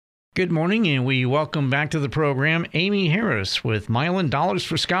Good morning, and we welcome back to the program Amy Harris with Milan Dollars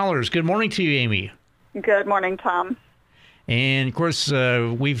for Scholars. Good morning to you, Amy. Good morning, Tom. And, of course,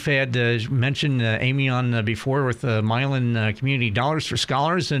 we've had mentioned Amy on before with Milan Community Dollars for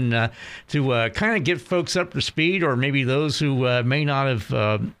Scholars. And to kind of get folks up to speed, or maybe those who may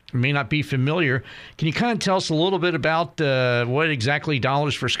not be familiar, can you kind of tell us a little bit about what exactly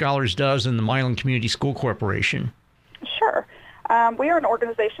Dollars for Scholars does in the Milan Community School Corporation? Sure. We are an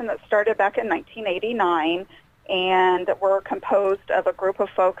organization that started back in 1989, and we're composed of a group of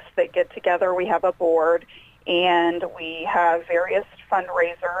folks that get together. We have a board, and we have various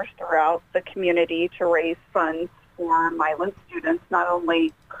fundraisers throughout the community to raise funds for Milan students, not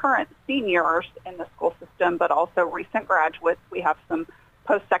only current seniors in the school system, but also recent graduates. We have some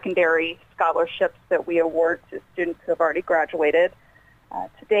post-secondary scholarships that we award to students who have already graduated.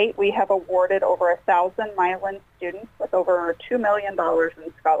 To date, we have awarded over 1,000 Milan students with over $2 million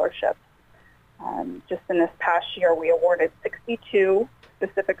in scholarships. Just in this past year, we awarded 62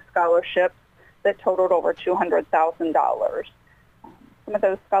 specific scholarships that totaled over $200,000. Some of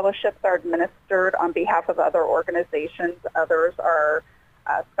those scholarships are administered on behalf of other organizations. Others are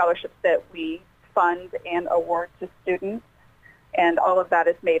scholarships that we fund and award to students, and all of that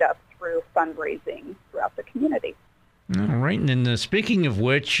is made up through fundraising throughout the community. All right, and then speaking of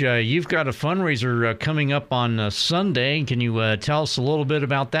which, you've got a fundraiser coming up on Sunday. Can you tell us a little bit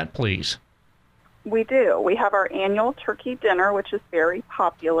about that, please? We do. We have our annual turkey dinner, which is very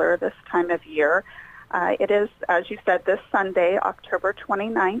popular this time of year. It is, as you said, this Sunday, October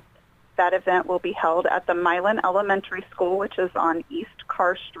 29th. That event will be held at the Milan Elementary School, which is on East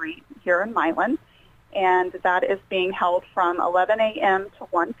Carr Street here in Milan. And that is being held from 11 a.m. to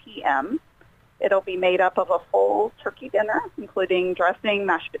 1 p.m. It'll be made up of a full turkey dinner, including dressing,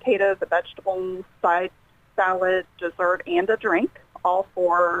 mashed potatoes, a vegetable side salad, dessert, and a drink, all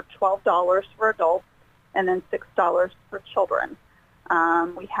for $12 for adults and then $6 for children.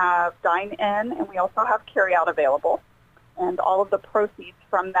 We have dine-in, and we also have carry-out available. And all of the proceeds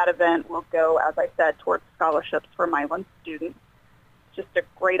from that event will go, as I said, towards scholarships for Milan students. Just a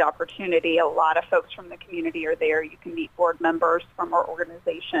great opportunity. A lot of folks from the community are there. You can meet board members from our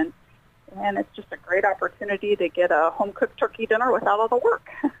organization. And it's just a great opportunity to get a home-cooked turkey dinner without all the work.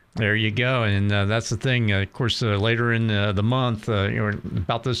 There you go. And that's the thing. Of course, later in the month,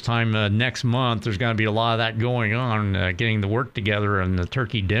 about this time next month, there's going to be a lot of that going on, getting the work together and the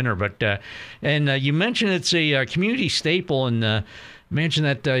turkey dinner. But and you mentioned it's a community staple, and mentioned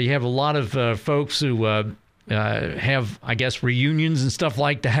that you have a lot of folks who have, I guess, reunions and stuff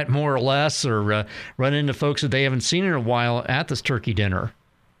like that, more or less, or run into folks that they haven't seen in a while at this turkey dinner.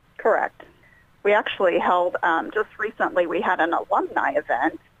 Correct. We actually held, just recently, we had an alumni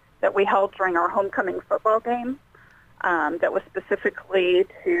event that we held during our homecoming football game that was specifically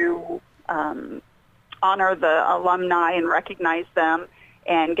to honor the alumni and recognize them,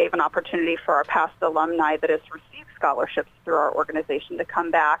 and gave an opportunity for our past alumni that has received scholarships through our organization to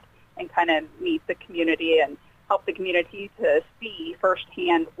come back and kind of meet the community and help the community to see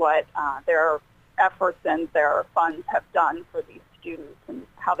firsthand what their efforts and their funds have done for these students and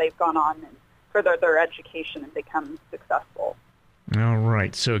how they've gone on and further their education and become successful. All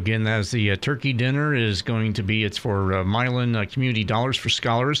right. So again, as the turkey dinner is going to be, it's for Milan Community Dollars for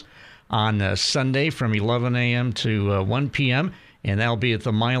Scholars on Sunday from 11 a.m. to 1 p.m. And that'll be at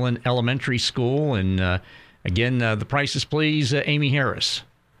the Milan Elementary School. And again, the prices, please, Amy Harris.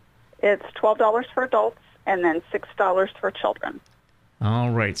 It's $12 for adults and then $6 for children.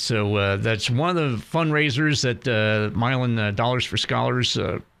 All right, so that's one of the fundraisers that Milan Dollars for Scholars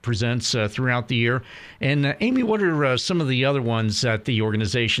presents throughout the year. And Amy, what are some of the other ones that the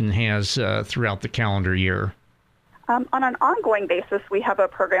organization has throughout the calendar year? On an ongoing basis, we have a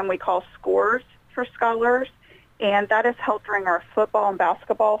program we call Scores for Scholars, and that is held during our football and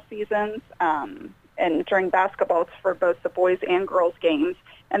basketball seasons. And during basketball, it's for both the boys and girls games.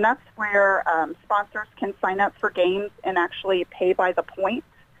 And that's where sponsors can sign up for games and actually pay by the point.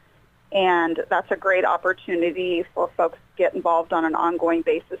 And that's a great opportunity for folks to get involved on an ongoing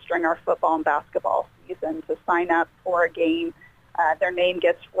basis during our football and basketball season to sign up for a game. Their name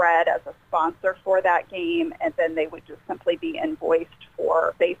gets read as a sponsor for that game, and then they would just simply be invoiced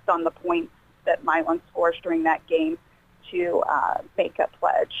for, based on the points that Milan scores during that game, to make a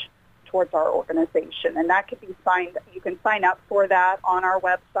pledge towards our organization. And that could be signed, you can sign up for that on our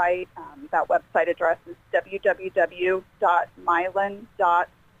website. That website address is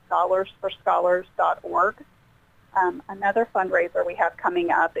www.milan.scholarsforscholars.org. Another fundraiser we have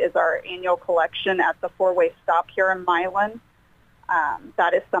coming up is our annual collection at the Four-Way Stop here in Milan.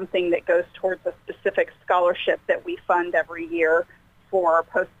 That is something that goes towards a specific scholarship that we fund every year for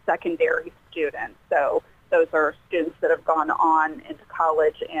post-secondary students. So those are students that have gone on into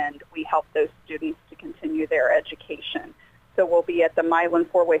college, and we help those students to continue their education. So we'll be at the Milan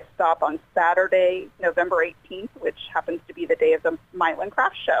four-way stop on Saturday, November 18th, which happens to be the day of the Milan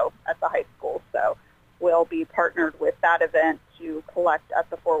Craft Show at the high school. So we'll be partnered with that event to collect at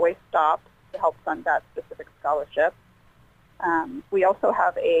the four-way stop to help fund that specific scholarship. We also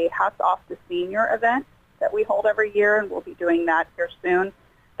have a Hats Off to Senior event that we hold every year, and we'll be doing that here soon.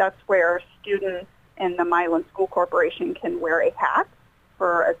 That's where students in the Milan School Corporation can wear a hat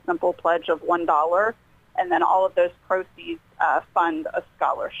for a simple pledge of $1, and then all of those proceeds fund a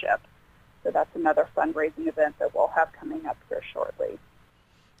scholarship. So that's another fundraising event that we'll have coming up here shortly.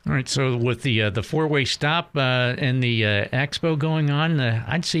 All right, so with the four-way stop and the expo going on,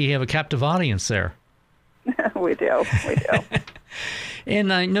 I'd say you have a captive audience there. We do.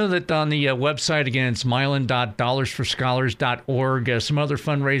 And I know that on the website, again, it's milan.dollarsforscholars.org, some other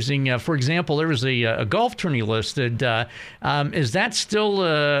fundraising. For example, there was a golf tourney listed. Is that still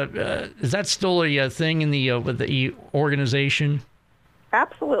a thing in the organization?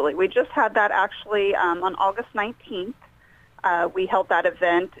 Absolutely. We just had that actually on August 19th. We held that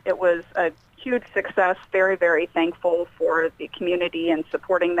event. It was a huge success. Very, very thankful for the community and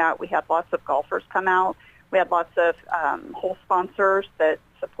supporting that. We had lots of golfers come out. We had lots of whole sponsors that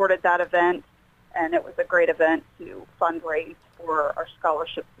supported that event, and it was a great event to fundraise for our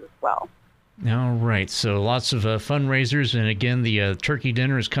scholarships as well. All right, so lots of fundraisers, and again, the turkey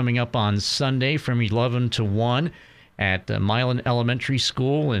dinner is coming up on Sunday from 11 to 1 at Milan Elementary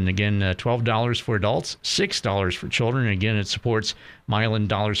School, and again, $12 for adults, $6 for children. And again, it supports Milan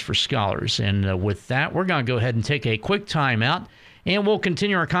Dollars for Scholars. And with that, we're going to go ahead and take a quick time out. And we'll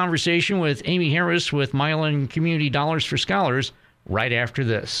continue our conversation with Amy Harris with Milan Community Dollars for Scholars right after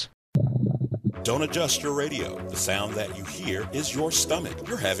this. Don't adjust your radio. The sound that you hear is your stomach.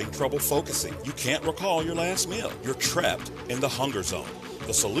 You're having trouble focusing. You can't recall your last meal. You're trapped in the hunger zone.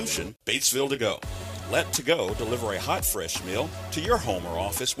 The solution, Batesville To Go. Let To Go deliver a hot, fresh meal to your home or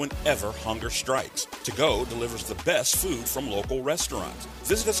office whenever hunger strikes. To Go delivers the best food from local restaurants.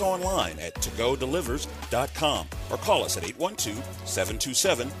 Visit us online at togodelivers.com or call us at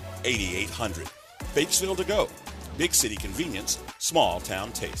 812-727-8800. Batesville To Go. Big city convenience, small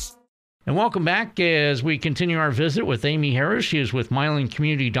town taste. And welcome back as we continue our visit with Amy Harris. She is with Milan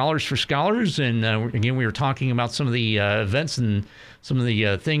Community Dollars for Scholars. And again, we were talking about some of the events and some of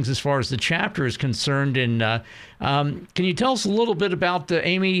the things as far as the chapter is concerned. And can you tell us a little bit about,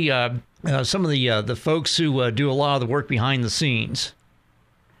 Amy, some of the folks who do a lot of the work behind the scenes?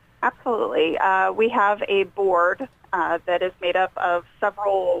 Absolutely. We have a board that is made up of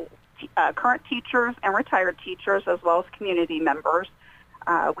several current teachers and retired teachers, as well as community members.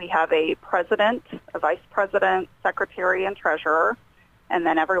 We have a president, a vice president, secretary, and treasurer, and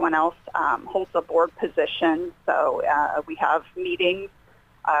then everyone else holds a board position. So we have meetings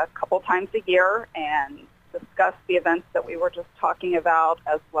a couple times a year and discuss the events that we were just talking about,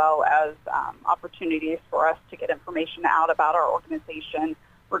 as well as opportunities for us to get information out about our organization,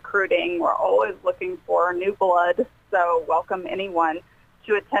 recruiting. We're always looking for new blood, so welcome anyone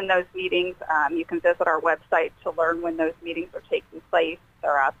to attend those meetings. You can visit our website to learn when those meetings are taking place.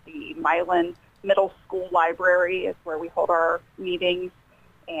 They're at the Milan Middle School Library is where we hold our meetings,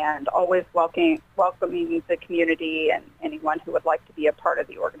 and always welcoming the community and anyone who would like to be a part of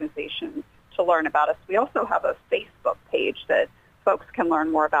the organization to learn about us. We also have a Facebook page that folks can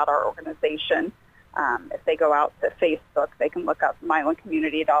learn more about our organization. If they go out to Facebook, they can look up Milan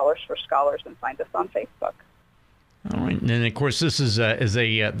Community Dollars for Scholars and find us on Facebook. All right, and then of course this is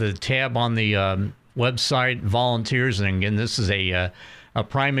the tab on the website, volunteers, and again this is a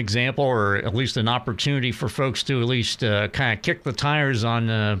prime example, or at least an opportunity for folks to at least kind of kick the tires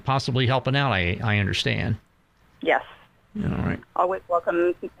on possibly helping out. I understand. Yes. All right. Always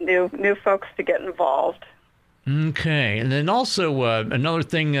welcome new folks to get involved. Okay, and then also another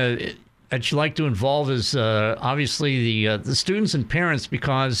thing that you like to involve is obviously the students and parents,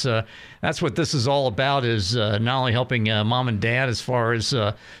 because that's what this is all about, is not only helping mom and dad as far as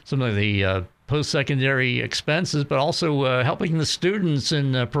some of the post-secondary expenses, but also helping the students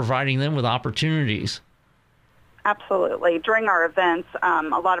and providing them with opportunities. Absolutely. During our events,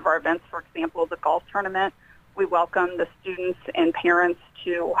 a lot of our events, for example, the golf tournament, we welcome the students and parents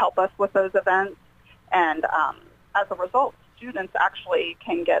to help us with those events. And as a result, students actually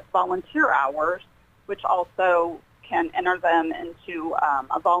can get volunteer hours, which also can enter them into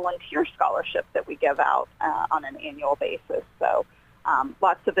a volunteer scholarship that we give out on an annual basis. So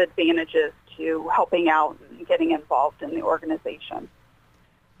lots of advantages to helping out and getting involved in the organization.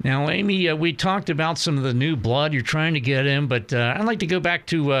 Now, Amy, we talked about some of the new blood you're trying to get in, but I'd like to go back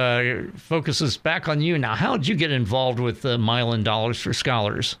to focus us back on you. Now, how did you get involved with Milan Dollars for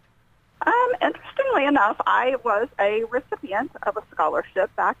Scholars? Interestingly enough, I was a recipient of a scholarship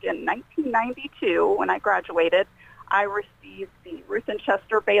back in 1992 when I graduated. I received the Ruth and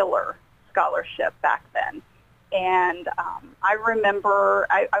Chester Baylor Scholarship back then. And I remember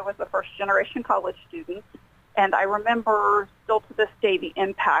I was a first-generation college student, and I remember still to this day the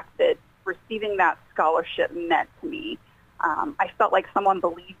impact that receiving that scholarship meant to me. I felt like someone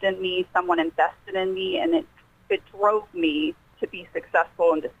believed in me, someone invested in me, and it drove me to be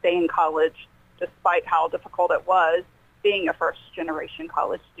successful and to stay in college despite how difficult it was being a first-generation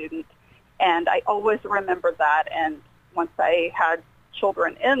college student. And I always remember that, and once I had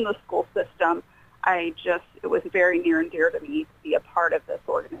children in the school system, it was very near and dear to me to be a part of this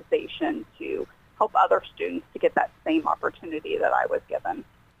organization to help other students to get that same opportunity that I was given.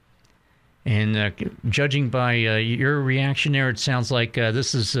 And judging by your reaction there, it sounds like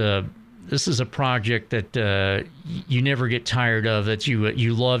this is a project that you never get tired of, that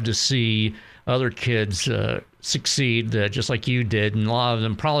you love to see other kids succeed just like you did, and a lot of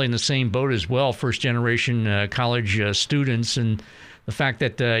them probably in the same boat as well, first-generation college students, and the fact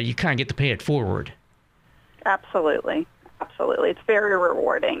that you kind of get to pay it forward. Absolutely. It's very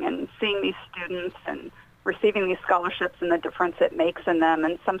rewarding, and seeing these students and receiving these scholarships and the difference it makes in them.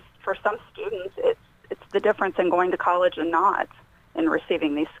 And for some students, it's the difference in going to college and not in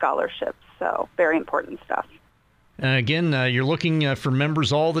receiving these scholarships. So very important stuff. Again, you're looking for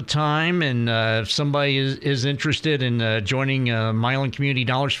members all the time, and if somebody is interested in joining Milan Community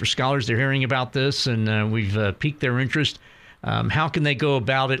Dollars for Scholars, they're hearing about this, and we've piqued their interest. How can they go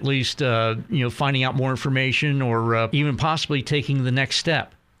about at least finding out more information, or even possibly taking the next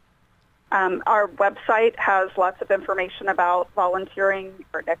step? Our website has lots of information about volunteering,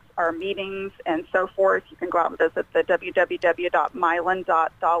 our meetings, and so forth. You can go out and visit the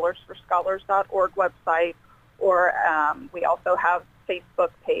www.milan.dollarsforscholars.org website, or we also have a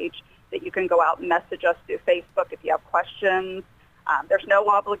Facebook page that you can go out and message us through Facebook if you have questions. There's no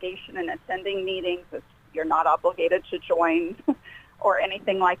obligation in attending meetings. You're not obligated to join or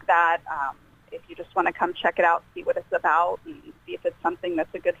anything like that. If you just want to come check it out, see what it's about, and see if it's something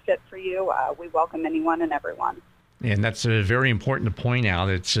that's a good fit for you, we welcome anyone and everyone. And that's very important to point out.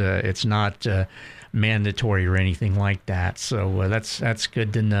 It's not mandatory or anything like that. So that's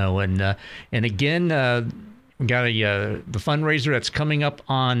good to know. And again, we got the fundraiser that's coming up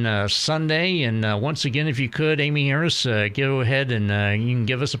on Sunday. And once again, if you could, Amy Harris, go ahead and you can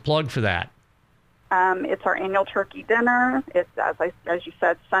give us a plug for that. It's our annual turkey dinner. It's, as you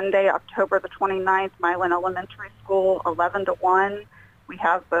said, Sunday, October the 29th, Milan Elementary School, 11 to 1. We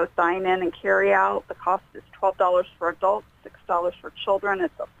have both dine-in and carry-out. The cost is $12 for adults, $6 for children.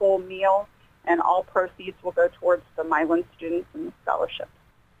 It's a full meal, and all proceeds will go towards the Milan students and the scholarship.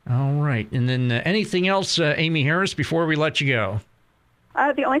 All right. And then anything else, Amy Harris, before we let you go?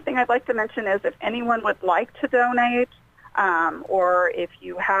 The only thing I'd like to mention is if anyone would like to donate, or if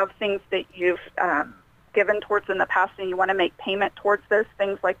you have things that you've given towards in the past and you want to make payment towards this,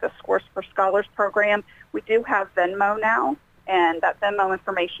 things like the Scores for Scholars program, we do have Venmo now, and that Venmo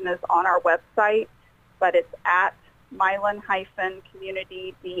information is on our website, but it's at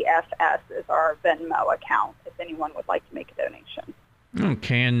Milan-Community DFS is our Venmo account if anyone would like to make a donation.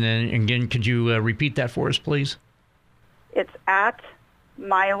 Okay, and then again, could you repeat that for us, please? It's at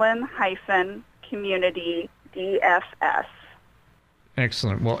Milan-Community DFS.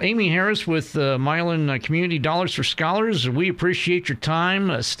 Excellent. Well, Amy Harris with Milan Community Dollars for Scholars, we appreciate your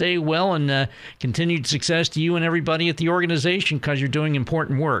time. Stay well, and continued success to you and everybody at the organization, because you're doing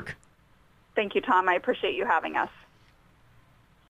important work. Thank you, Tom. I appreciate you having us.